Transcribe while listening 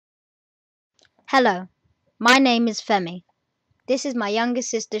Hello, my name is Femi. This is my younger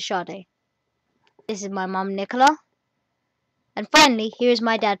sister Sade. This is my mum Nicola. And finally, here is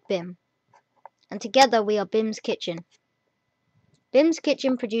my dad Bim. And together we are Bim's Kitchen. Bim's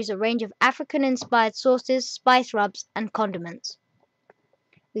Kitchen produces a range of African-inspired sauces, spice rubs, and condiments.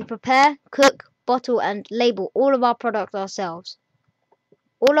 We prepare, cook, bottle, and label all of our products ourselves.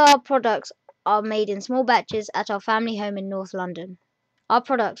 All our products are made in small batches at our family home in North London. Our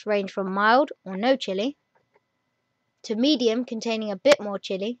products range from mild or no chili, to medium containing a bit more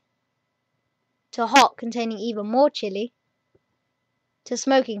chili, to hot containing even more chili, to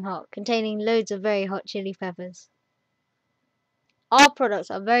smoking hot containing loads of very hot chili peppers. Our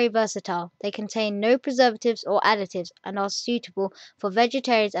products are very versatile. They contain no preservatives or additives and are suitable for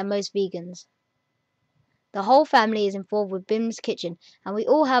vegetarians and most vegans. The whole family is involved with Bim's Kitchen, and we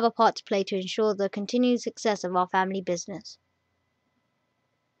all have a part to play to ensure the continued success of our family business.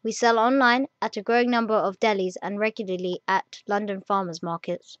 We sell online at a growing number of delis and regularly at London farmers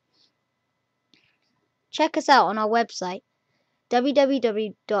markets. Check us out on our website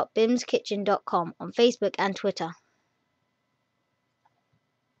www.bimskitchen.com on Facebook and Twitter.